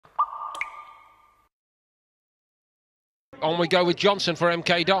On we go with Johnson for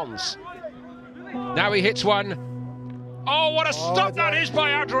MK Dons. Now he hits one. Oh, what a stop that is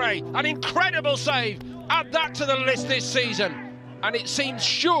by Adre. An incredible save. Add that to the list this season. And it seems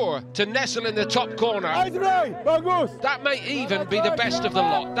sure to nestle in the top corner. That may even be the best of the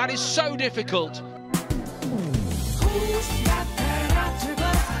lot. That is so difficult.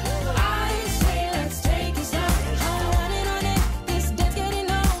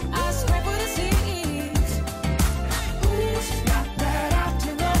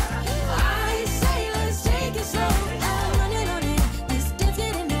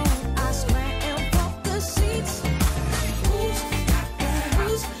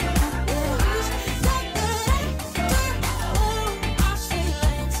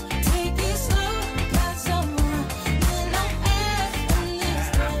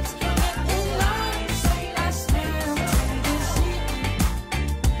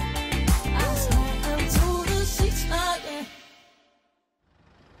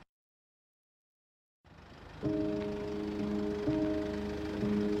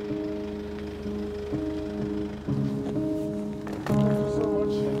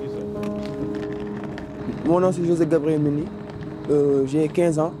 Mon nom c'est José Gabriel Mendy, j'ai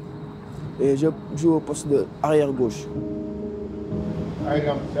 15 ans et je joue au poste de arrière gauche. How you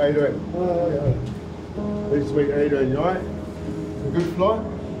doing? This week, how you doing? You alright? Good flight?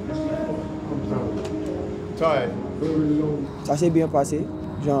 Tired? Ça s'est bien passé.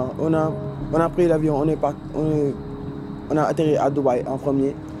 Genre, on a pris l'avion, on a atterri à Dubaï en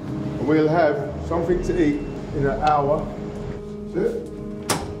premier. We'll have something to eat in an hour. That's it.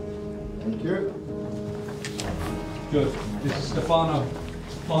 Thank you. Good. This is Stefano.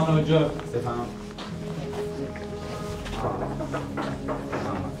 Stefano, Joe. Stefano.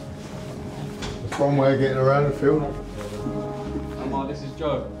 It's one way of getting around the field. Omar, this is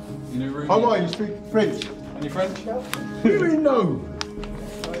Joe. You know, Rudy. Omar, you speak French? Any French? What do you mean no?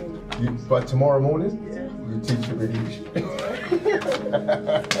 By tomorrow morning, you teach him English.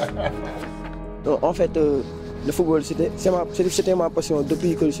 En fait, le football, c'était ma passion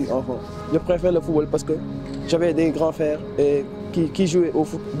depuis que je suis enfant. Je préfère le football parce que j'avais des grands frères qui jouaient au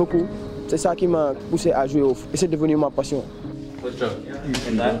foot beaucoup. C'est ça qui m'a poussé à jouer au foot. Et c'est devenu ma passion. What's Joe?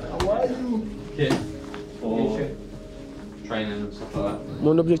 And that? Kid. For training and stuff like that.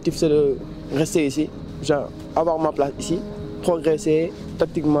 Mon objectif, c'est de rester ici, genre avoir ma place ici, progresser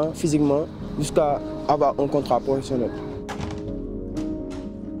tactiquement, physiquement, jusqu'à avoir un contrat professionnel.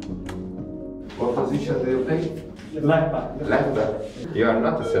 What position do you play? Left back. Left back. You are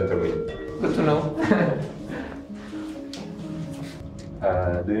not a center mid. Good to know.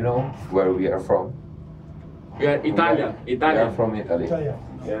 Do you know where we are from? We are Italian. We are from Italy. Yeah.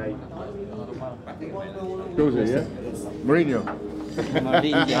 Jose, yeah? Mourinho.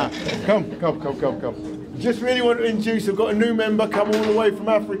 Come. Just really want to introduce, I've got a new member come all the way from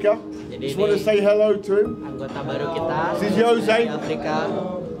Africa. Just want to say hello to him. Anggota baru kita. This is Jose. Afrika.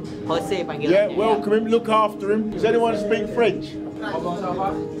 Jose panggilannya. Yeah, welcome him, look after him. Does anyone speak French?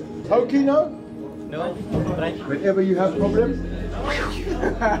 Hoki, no? No, French. Whenever you have problems.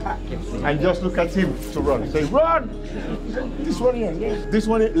 And just look at him to run. Say, run! This one here, yes. This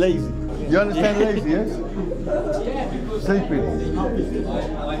one is lazy. You understand lazy, yes? Sleeping.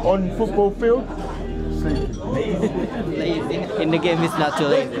 On football field, sleeping. Lazy. In the game is not too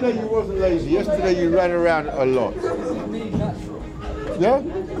lazy. Yesterday you wasn't lazy. Yesterday you ran around a lot. Yeah?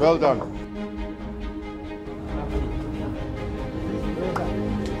 Well done.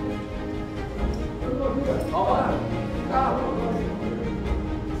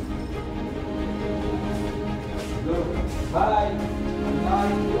 Bye.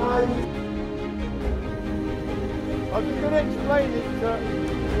 I'm just going to explain it to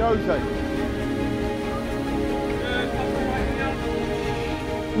Jose.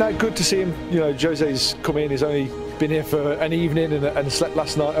 No, good to see him. You know, Jose's come in. He's only been here for an evening and slept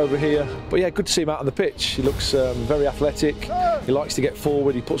last night over here. But yeah, good to see him out on the pitch. He looks very athletic. He likes to get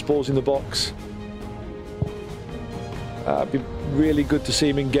forward. He puts balls in the box. It'd be really good to see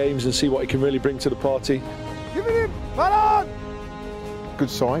him in games and see what he can really bring to the party. Give it him! Ballon! Good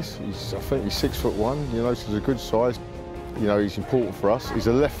size. I think he's 6'1". You know, so he's a good size. You know, he's important for us. He's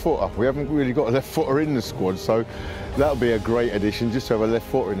a left footer. We haven't really got a left footer in the squad, so that'll be a great addition, just to have a left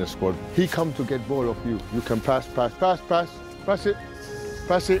footer in the squad. He come to get ball off you. You can pass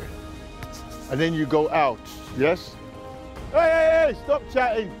it, and then you go out. Yes? Hey, stop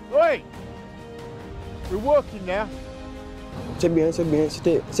chatting. Wait. We're working now. C'est bien.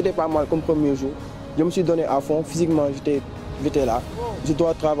 C'était pas mal comme premier jour. Je me suis donné à fond. Physiquement, j'étais là. Je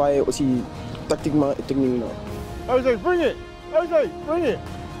dois travailler aussi tactiquement et techniquement. Jose, bring it!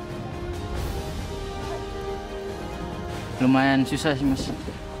 lumayan susah sih mas.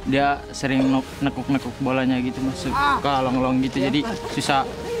 Dia sering nekuk-nekuk bolanya gitu mas, suka long-long gitu, jadi susah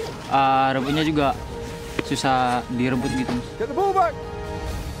rebutnya juga susah direbut gitu mas. Get the ball back.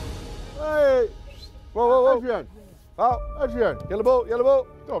 Hey. Whoa. Adrian. Oh, Adrian. Yellow ball.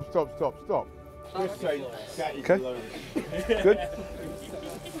 Stop. Okay. Good.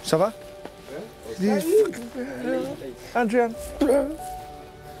 Ça va? Adrian.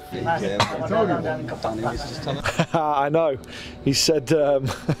 I know. He said,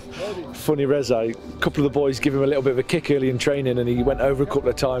 funny Reza, a couple of the boys give him a little bit of a kick early in training and he went over a couple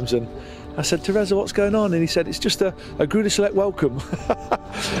of times and I said to Reza, what's going on? And he said, it's just a Garuda Select welcome.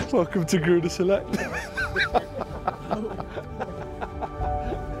 Welcome to Garuda Select.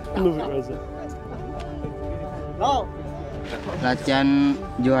 Love it, Reza. Latihan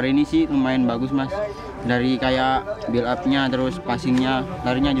juara ini sih lumayan bagus mas. Dari kayak build up-nya, terus passing-nya,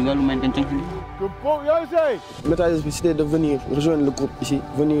 larinya juga lumayan kenceng sih. Le message c'était de venir rejoindre le groupe ici,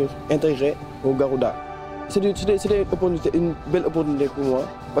 venir intégrer au Garuda. C'était une belle opportunité pour moi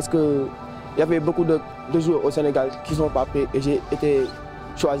parce que il y avait beaucoup de joueurs au Sénégal qui sont pas prêts et j'ai été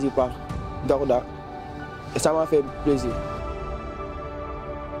choisi par Garuda et ça m'a fait plaisir.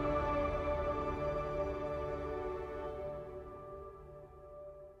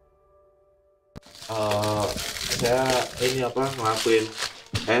 Saya ini ngelakuin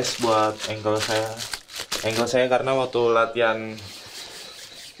es buat ankle saya karena waktu latihan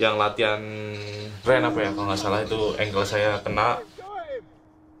ren kalau nggak salah itu ankle saya kena.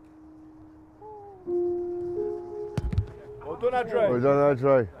 Well done,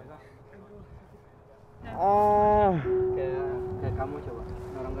 Adre. Kayak kamu coba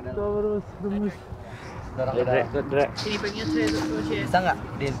dorong ke dalam. Terus. Dorong ke dalam. Can you bring your toes up towards you? Bisa nggak,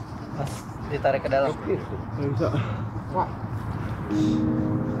 Din? Mas, ditarik ke dalam. Bisa.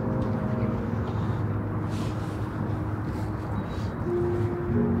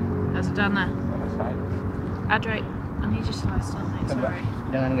 How's it done there? Adre, I need you to lie still, mate. Sorry.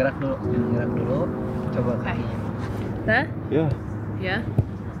 Jangan gerak dulu. Coba Okay. kakinya. There? Yeah. Yeah?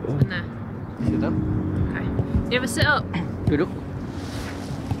 And there. Sit up. Okay. You ever sit up? Duduk.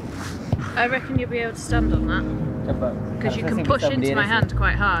 I reckon you'll be able to stand on that. Coba. Because you Harusnya can sih push bisa into berdiri my sih. hand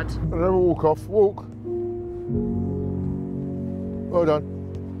quite hard. Never walk off. Walk. Well done.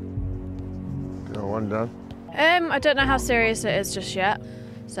 Go one down. I don't know how serious it is just yet.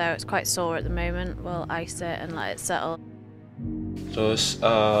 So it's quite sore at the moment. We'll ice it and let it settle. Terus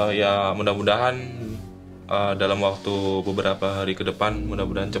ya mudah-mudahan dalam waktu beberapa hari ke depan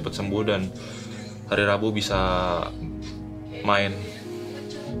mudah-mudahan cepat sembuh dan hari Rabu bisa main.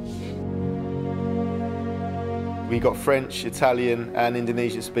 We got French, Italian and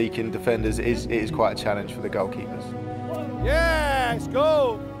Indonesian speaking defenders. It is quite a challenge for the goalkeepers. Yeah, let's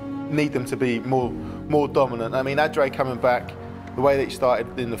go. Need them to be more dominant. I mean, Adre coming back, the way that he started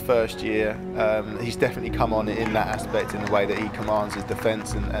in the first year, he's definitely come on in that aspect, in the way that he commands his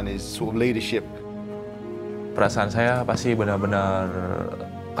defence and his sort of leadership. Perasaan saya pasti benar-benar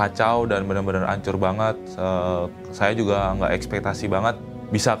kacau dan benar-benar hancur banget. Saya juga nggak ekspektasi banget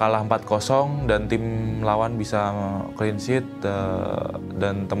bisa kalah 4-0 dan tim lawan bisa clean sheet,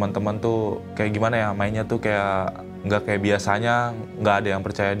 dan teman-teman tuh kayak gimana ya, mainnya tuh kayak nggak kayak biasanya, nggak ada yang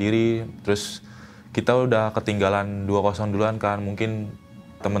percaya diri. Terus kita udah ketinggalan 2-0 duluan kan, mungkin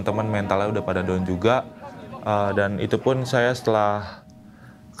teman-teman mentalnya udah pada down juga, dan itu pun saya setelah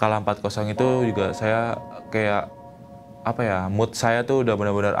kalah 4-0 itu juga saya kayak mood saya tuh udah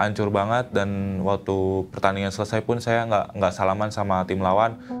benar-benar hancur banget, dan waktu pertandingan selesai pun saya nggak salaman sama tim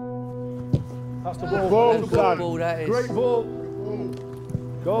lawan. That's the ball. Good ball that is. Great ball.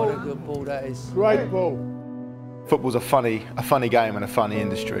 Goal. What a good ball that is. Great ball. Football's a funny game and a funny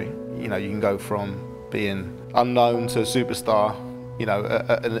industry. You know, you can go from being unknown to a superstar, you know,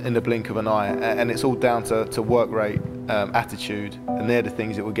 in the blink of an eye, and it's all down to work rate, attitude, and they're the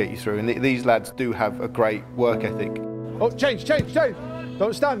things that will get you through. And these lads do have a great work ethic. Oh, change.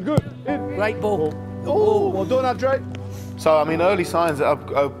 Don't stand. Good. In. Great ball. Oh, well done, Adre. So, I mean, early signs are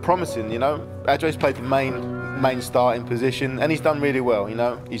promising, you know. Adre's played the main starting position, and he's done really well, you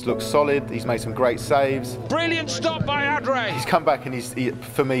know. He's looked solid, he's made some great saves. Brilliant stop by Adre. He's come back and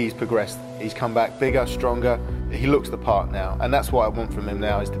for me, he's progressed. He's come back bigger, stronger. He looks the part now, and that's what I want from him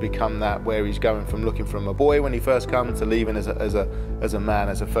now, is to become that, where he's going from looking from a boy when he first comes to leaving as a man,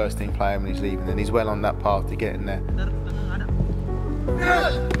 as a first team player when he's leaving, and he's well on that path to getting there.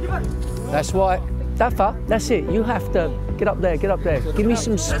 That's right. Dafa, that's it. You have to get up there. Give me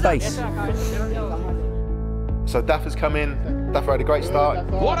some space. So Dafa's come in. Dafa had a great start.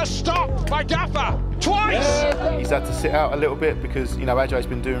 What a stop by Dafa! Twice! He's had to sit out a little bit because, you know, Adre's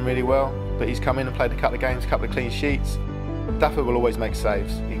been doing really well, but he's come in and played a couple of games, a couple of clean sheets. Daffer will always make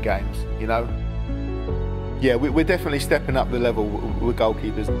saves in games, you know. Yeah, we're definitely stepping up the level with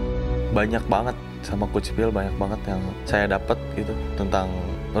goalkeepers. Banyak banget sama Coach Bill, banyak banget yang saya dapat gitu tentang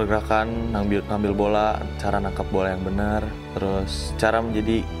pergerakan, ngambil bola, cara nangkap bola yang benar, terus cara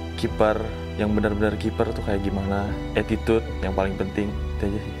menjadi kiper yang benar-benar kiper tuh kayak gimana, attitude yang paling penting,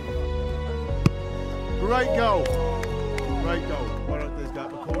 itu aja sih. Great goal. Great goal. Why don't these go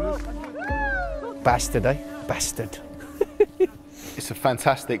to corners? Bastard, eh? Bastard. It's a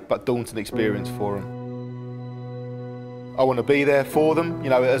fantastic but daunting experience for them. I want to be there for them, you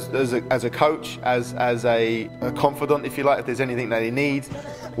know, as a coach, as a confidant, if you like. If there's anything that they need,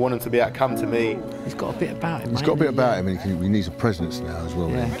 I want them to be able to come to me. He's got a bit about him. He's got a bit about him, and he needs a presence now as well.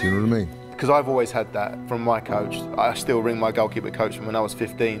 Yeah. Do you know what I mean? Because I've always had that from my coach. I still ring my goalkeeper coach from when I was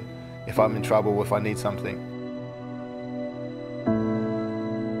 15 if I'm in trouble or if I need something.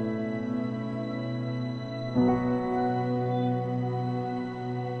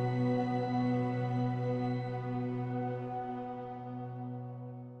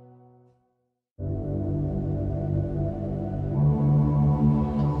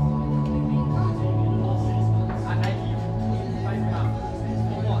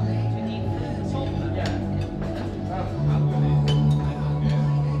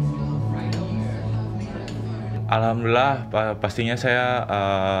 Alhamdulillah, pastinya saya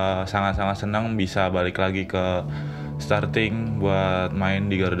sangat-sangat senang bisa balik lagi ke starting buat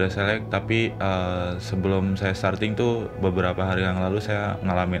main di Garuda Select. Tapi sebelum saya starting tuh beberapa hari yang lalu saya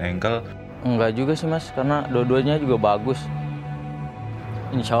ngalamin ankle. Enggak juga sih mas, karena dua-duanya juga bagus.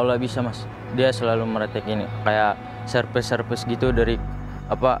 Insya Allah bisa mas. Dia selalu meretekin kayak service gitu dari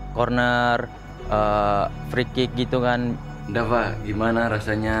corner, free kick gitu kan. Dava, gimana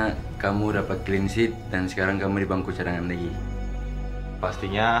rasanya kamu dapat clean sheet dan sekarang kamu di bangku cadangan lagi?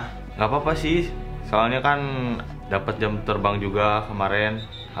 Pastinya nggak apa-apa sih, soalnya kan dapat jam terbang juga kemarin,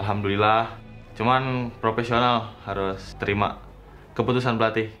 alhamdulillah. Cuman profesional harus terima keputusan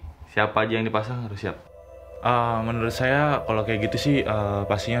pelatih, siapa aja yang dipasang harus siap. Menurut saya kalau kayak gitu sih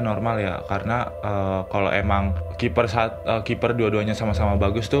pastinya normal ya, karena kalau emang kiper dua-duanya sama-sama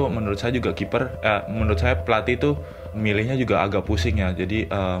bagus tuh menurut saya juga menurut saya pelatih tuh milihnya juga agak pusing ya. Jadi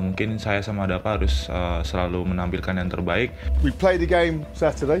mungkin saya sama Dapa harus selalu menampilkan yang terbaik. We played the game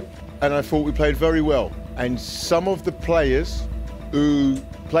Saturday and I thought we played very well, and some of the players who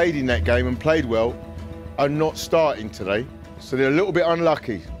played in that game and played well are not starting today, so they're a little bit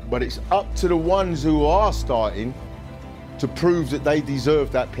unlucky. But it's up to the ones who are starting to prove that they deserve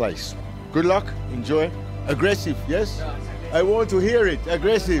that place. Good luck, enjoy. Aggressive, yes? I want to hear it,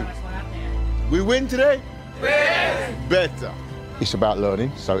 aggressive. We win today? Win! Better. It's about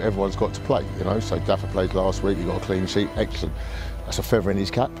learning, so everyone's got to play, you know. So Daffer played last week, he got a clean sheet, excellent. That's a feather in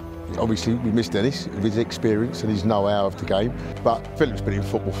his cap. Obviously, we missed Dennis with his experience and his know-how of the game. But Philip's been in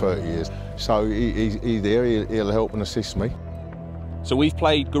football 30 years, so he's there, he'll help and assist me. So we've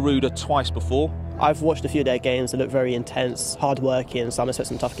played Garuda twice before. I've watched a few of their games. They look very intense, hard-working, so I'm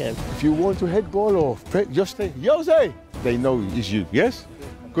expecting a tough game. If you want to head ball off, just say, Jose! They know it's you, yes?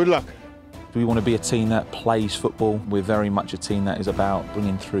 Good luck. We want to be a team that plays football. We're very much a team that is about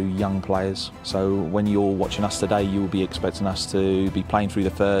bringing through young players. So when you're watching us today, you will be expecting us to be playing through the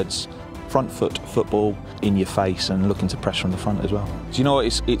thirds, front foot football, in your face and looking to press from the front as well. Do you know what?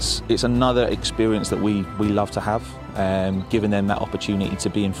 It's another experience that we love to have. Giving them that opportunity to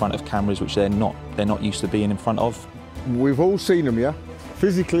be in front of cameras, which they're not used to being in front of. We've all seen them, yeah?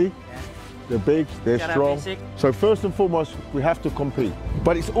 Physically, they're big, they're strong. So first and foremost, we have to compete.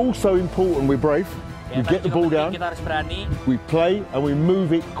 But it's also important we're brave. We get the ball down, we play and we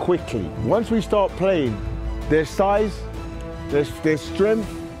move it quickly. Once we start playing, their size, their strength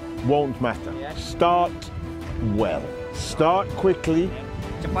won't matter. Start well. Start quickly.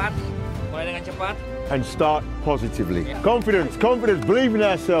 Cepat, mulai dengan cepat. And start positively. Confidence, believe in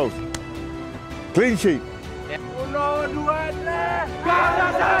ourselves. Clean sheet.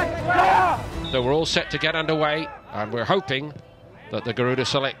 So we're all set to get underway, and we're hoping that the Garuda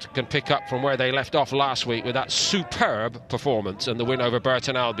Select can pick up from where they left off last week with that superb performance and the win over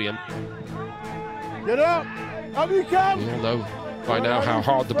Burton Albion. Get up! Up you come! We all know by now how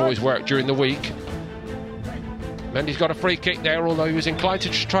hard the boys worked during the week. Mendy's got a free kick there, although he was inclined to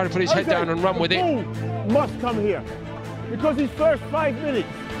just try to put his head down and run with it. Must come here, because his first 5 minutes.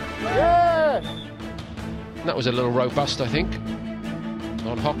 Yeah! That was a little robust, I think,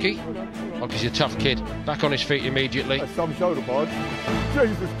 on Hockey. Hockey's a tough kid. Back on his feet immediately. That's some shoulder bod.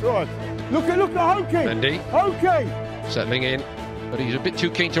 Jesus Christ. Look at Hockey! Mendy. Hockey! Settling in, but he's a bit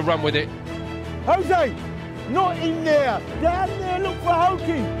too keen to run with it. Jose! Not in there! Down there, look for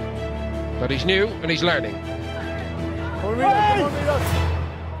Hockey! But he's new and he's learning.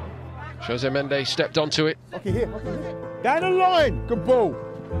 Jose Mendy stepped onto it. Okay, here. Down the line. Good ball.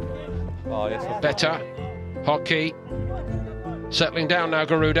 Oh, yes. Better. Hockey. Settling down now,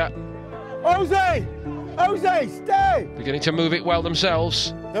 Garuda. Jose! Jose, stay! Beginning to move it well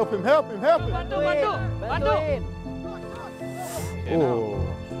themselves. Help him, help him, help him. Oh.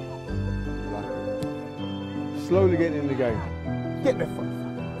 Slowly getting in the game. Get the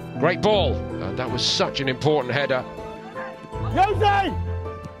front. Great ball. And that was such an important header. Jose!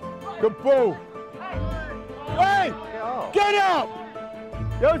 Good ball. Hey! Get out!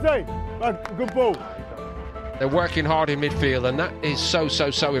 Jose! Good ball. They're working hard in midfield, and that is so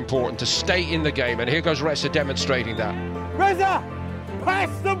important to stay in the game. And here goes Reza demonstrating that. Reza! Pass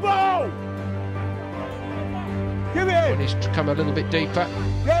the ball! Give it in! When he's come a little bit deeper.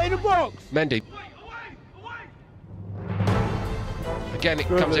 Get in the box! Mendy. Again, it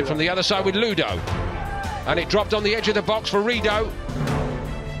comes in from the other side with Ludo. And it dropped on the edge of the box for Rido.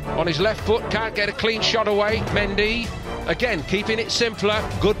 On his left foot, can't get a clean shot away. Mendy, again, keeping it simpler.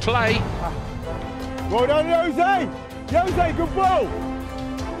 Good play. Well done, Jose! Jose, good ball!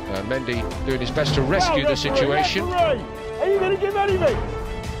 Mendy doing his best to rescue the situation. Are you going to give anything?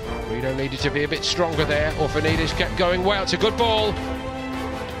 Rido needed to be a bit stronger there. Orfanides kept going well. It's a good ball.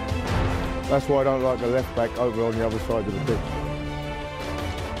 That's why I don't like the left back over on the other side of the pitch.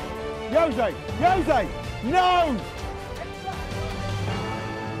 Jose! Jose! No!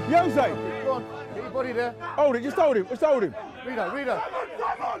 Jose! Go on, get your body there. Hold it, just hold him, just hold him. Rido.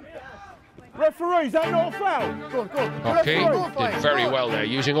 Referee, is that not a foul? Go on. Hockey did very well there,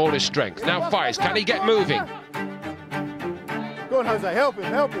 using all his strength. Now fires, can he get moving? Go on, Jose, help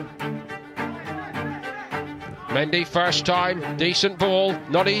him. Mendy, first time, decent ball,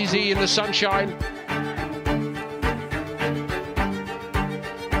 not easy in the sunshine.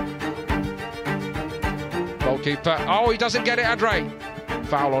 Goalkeeper, oh, he doesn't get it, Adre.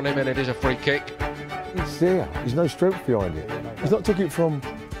 Foul on him, and it is a free kick. It's there, there's no strength behind it. He's not took it from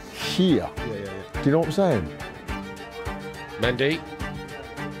here. Do you know what I'm saying? Mendy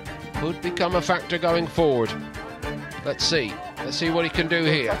could become a factor going forward. Let's see what he can do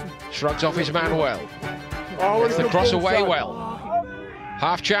here. Shrugs off his man well. Gets the cross away well.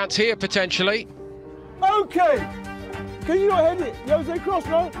 Half chance here potentially. Okay. Can you not head it? Jose cross,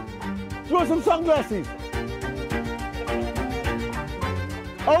 no? Do you want some sunglasses?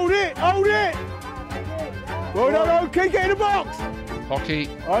 Hold it. Well done, okay, get in the box. Hockey.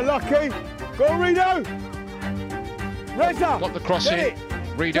 Unlucky. Go on, Rido. Reza. Got the cross in.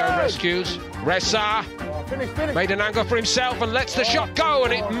 Rido rescues. Reza. Finish. Made an angle for himself and lets the shot go,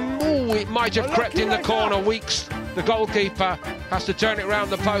 and it might have crept in the corner. Weeks, the goalkeeper, has to turn it round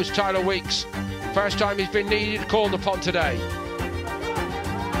the post. Tyler Weeks. First time he's been needed, called upon today.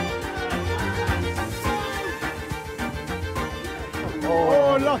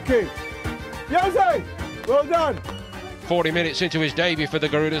 Oh, lucky. Jose, well done. 40 minutes into his debut for the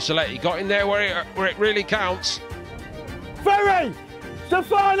Garuda Select. He got in there where it really counts. Ferry!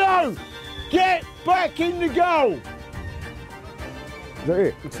 Stefano! Get back in the goal! Is that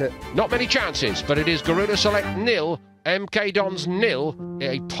it? That's it. Not many chances, but it is Garuda Select 0, MK Dons 0,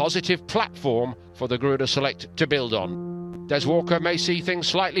 a positive platform for the Garuda Select to build on. Des Walker may see things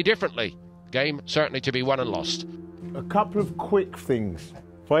slightly differently. Game certainly to be won and lost. A couple of quick things.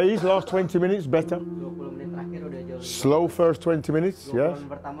 Faiz, last 20 minutes, better. Slow first 20 minutes, yes.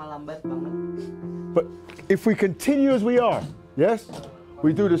 But if we continue as we are, yes,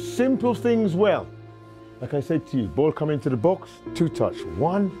 we do the simple things well. Like I said to you, ball come into the box, 2 touch,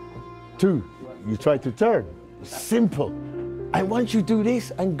 1, 2. You try to turn, simple. And once you do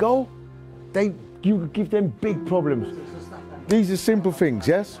this and go, you give them big problems. These are simple things,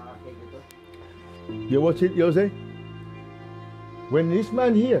 yes? You watch it, Jose? When this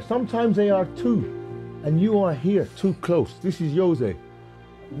man here, sometimes they are 2, and you are here, too close. This is Jose.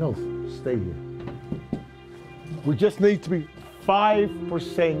 No, stay here. We just need to be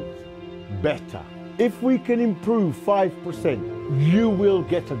 5% better. If we can improve 5%, you will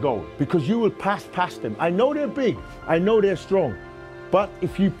get a goal because you will pass past them. I know they're big, I know they're strong, but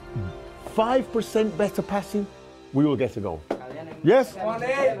if you 5% better passing, we will get a goal. Yes?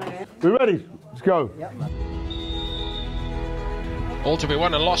 We're ready? Let's go. All to be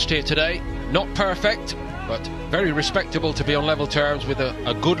won and lost here today. Not perfect, but very respectable to be on level terms with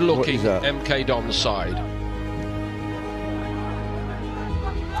a good-looking MK Dons side.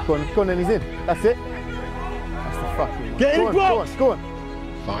 Go on, then he's in. That's it. That's the fucking... Get in the box! Go on.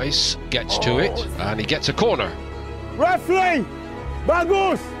 Weiss gets to it, and he gets a corner. Referee!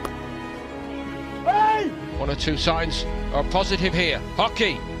 Bagus! Hey! 1 or 2 signs are positive here.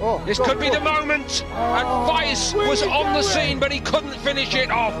 Hockey. This could be the moment. And Weiss was on the scene, but he couldn't finish it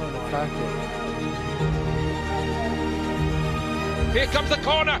off. Here comes the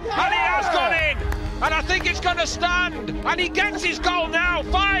corner, and he has gone in. And I think it's going to stand. And he gets his goal now.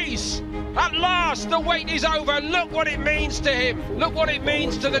 Weiss. At last, the wait is over. Look what it means to him. Look what it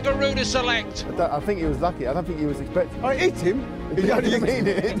means to the Garuda Select. I think he was lucky. I don't think he was expecting. I hit him. He didn't mean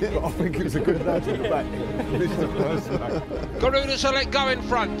it. I think it was a good nudge in the back. Garuda Select go in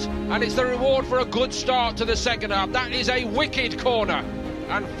front, and it's the reward for a good start to the second half. That is a wicked corner,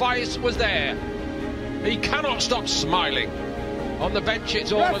 and Weiss was there. He cannot stop smiling. On the bench,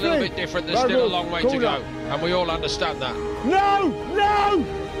 it's all a little bit different. There's still a long way to go, and we all understand that. No! No!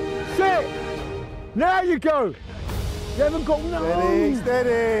 Sit! Now you go! You haven't got no! Steady,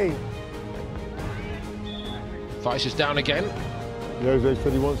 steady! Weiss is down again. Jose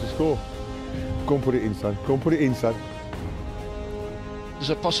said he wants to score. Go and put it in, son. Go and put it in, son.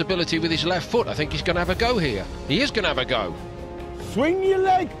 There's a possibility with his left foot. I think he's going to have a go here. He is going to have a go. Swing your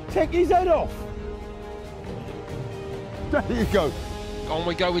leg, take his head off. There you go. On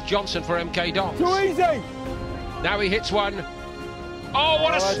we go with Johnson for MK Dons. Too easy. Now he hits one. Oh,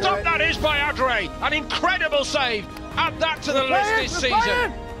 what a stop that is by Adre. An incredible save. Add that to the list this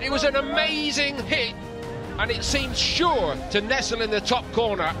season. It was an amazing hit, and it seemed sure to nestle in the top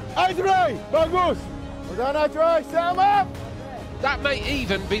corner. Adre, bagus. Well done, Adre. Set him up. That may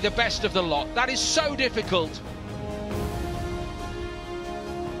even be the best of the lot. That is so difficult.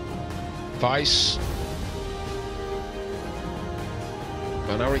 Weiss.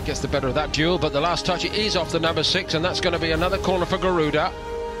 Manori gets the better of that duel, but the last touch is off the number 6, and that's going to be another corner for Garuda.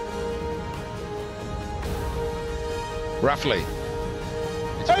 Raffley.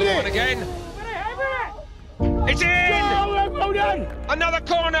 It's a good one again. It's in! Another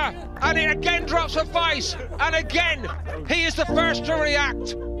corner, and it again drops for Weiss, and again, he is the first to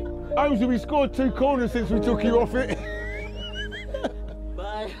react. Ainsley, we scored 2 corners since we took you off it.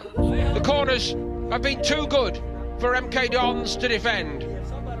 The corners have been too good for MK Dons to defend.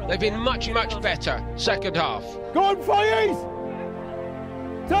 They've been much, much better second half. Go on, Weiss!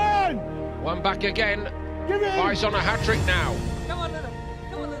 Turn! One back again. Give it Weiss on a hat-trick now.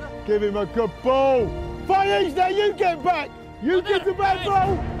 Give him a good ball. Weiss, now you get back. You get the back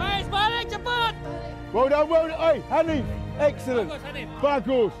ball. Well done, well done. Hey, Hanif, excellent.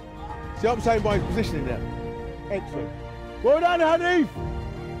 Bagus. See what I'm saying by his positioning there? Excellent. Well done, Hanif.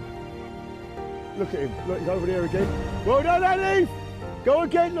 Look at him. Look, he's over there again. Well done, Hanif. Go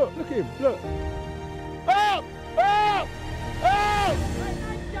again, look at him, look. Out! Out! Out!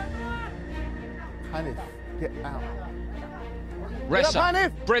 Hanif, get out.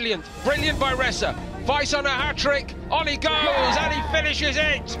 Ressa, brilliant by Ressa. Weiss on a hat-trick, on he goes, and he finishes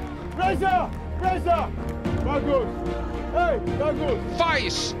it. Ressa! Bagus. Hey, bagus.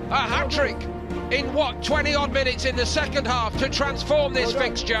 Weiss, a hat-trick in what, 20-odd minutes in the second half to transform this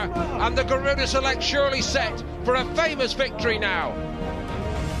fixture, and the Garuda Select surely set for a famous victory now.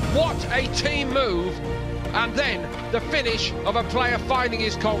 What a team move, and then the finish of a player finding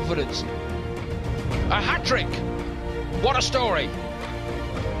his confidence. A hat-trick. What a story.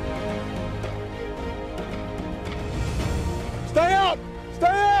 Stay up! Stay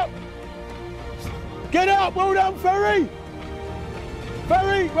up! Get up! Well done, Ferry!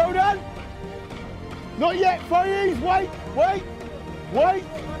 Ferry, well done! Not yet, Ferries! Wait! Go!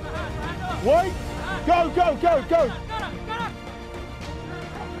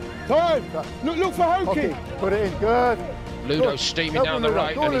 Time! Look for Hockey! Put it in, good. Ludo steaming down the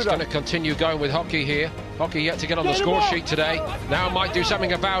right, and he's going to continue going with Hockey here. Hockey yet to get on the score sheet today. Now might do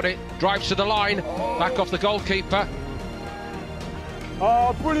something about it. Drives to the line, back off the goalkeeper.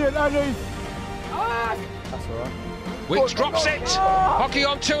 Oh, brilliant, Andy! That's all right. Wicks drops it. Hockey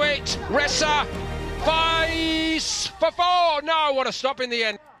onto it. Ressa. Weiss for 4. No, what a stop in the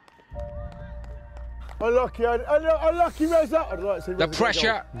end. Unlucky Ressa. I'd like to see the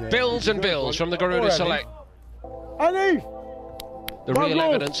pressure builds and builds from the Garuda Select. Andy! The real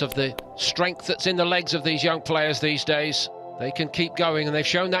evidence of the strength that's in the legs of these young players these days. They can keep going, and they've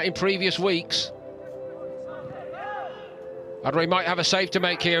shown that in previous weeks. Adre might have a save to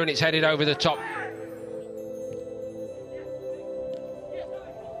make here, and it's headed over the top.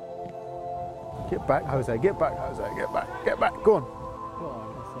 Get back, Jose. Get back. Go on.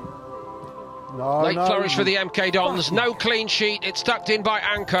 Late flourish for the MK Dons. No clean sheet. It's tucked in by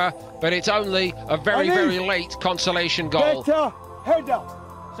Anchor, but it's only a very, very late consolation goal. Header.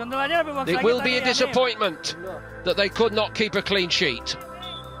 It will be a disappointment that they could not keep a clean sheet.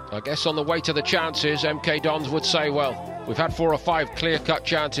 I guess on the way to the chances, MK Dons would say, well, we've had 4 or 5 clear-cut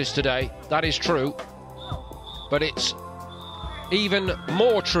chances today. That is true. But it's even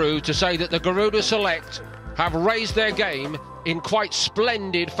more true to say that the Garuda Select have raised their game in quite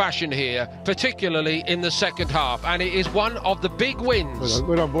splendid fashion here, particularly in the second half, and it is one of the big wins.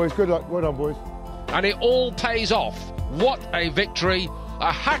 Well done, boys. Good luck. Well done, boys. And it all pays off. What a victory,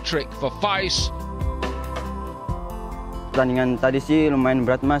 a hat-trick for Faiz. Pertandingan tadi sih lumayan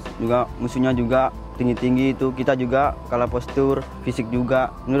berat mas, juga musuhnya juga tinggi-tinggi itu, kita juga kalah postur, fisik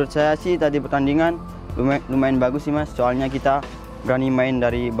juga. Menurut saya sih tadi pertandingan lumayan bagus sih mas, soalnya kita berani main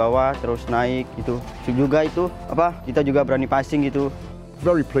dari bawah terus naik gitu. Juga itu kita juga berani passing gitu.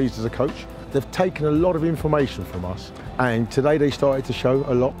 Very pleased as a coach. They've taken a lot of information from us, and today they started to show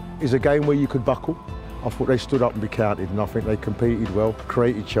a lot. It's a game where you could buckle. I thought they stood up and be counted, and I think they competed well,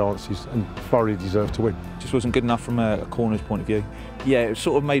 created chances, and thoroughly deserved to win. Just wasn't good enough from a corner's point of view. Yeah, it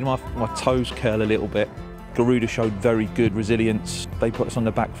sort of made my toes curl a little bit. Garuda showed very good resilience. They put us on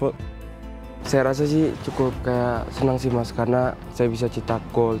the back foot. Saya rasa sih cukup kayak senang sih mas, karena saya bisa cetak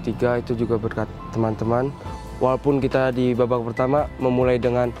gol 3 itu juga berkat teman-teman. Walaupun kita di babak pertama memulai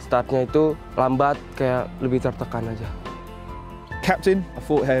dengan startnya itu lambat, kayak lebih tertekan aja. Captain, I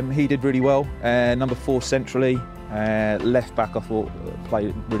thought he did really well. Number 4 centrally, left back I thought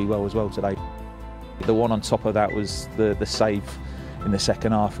played really well as well today. The one on top of that was the save in the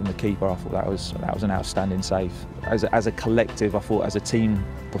second half from the keeper. I thought that was an outstanding save. As a collective, I thought as a team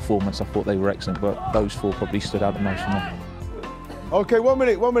performance, I thought they were excellent, but those 4 probably stood out the most for me. Okay, 1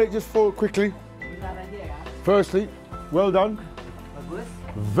 minute, just for quickly. Firstly, well done.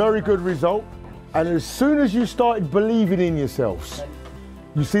 Very good result. And as soon as you started believing in yourselves,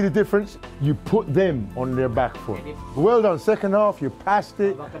 you see the difference? You put them on their back foot. Well done. Second half, you passed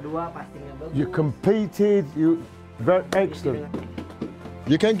it. You competed. Very excellent.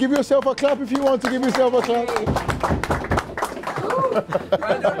 You can give yourself a clap if you want to give yourself a clap.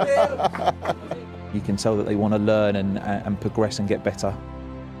 You can tell that they want to learn and progress and get better.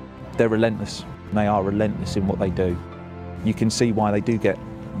 They're relentless. They are relentless in what they do. You can see why they do get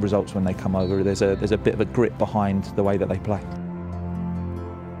results when they come over. There's a bit of a grit behind the way that they play.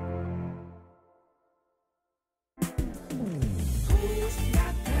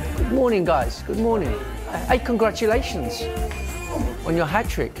 Good morning, guys. Good morning. Hey, congratulations on your hat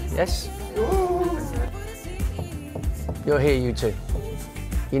trick. Yes. You're here, you two.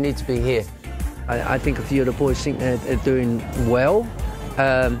 You need to be here. I think a few of the boys think they're doing well.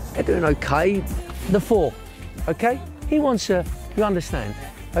 They're doing okay. The 4, okay? He wants to. You understand?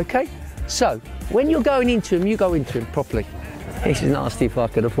 Okay? So, when you're going into him, you go into him properly. He's a nasty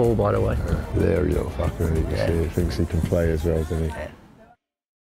fucker, the 4, by the way. There, you little fucker. He thinks he can play as well, doesn't he?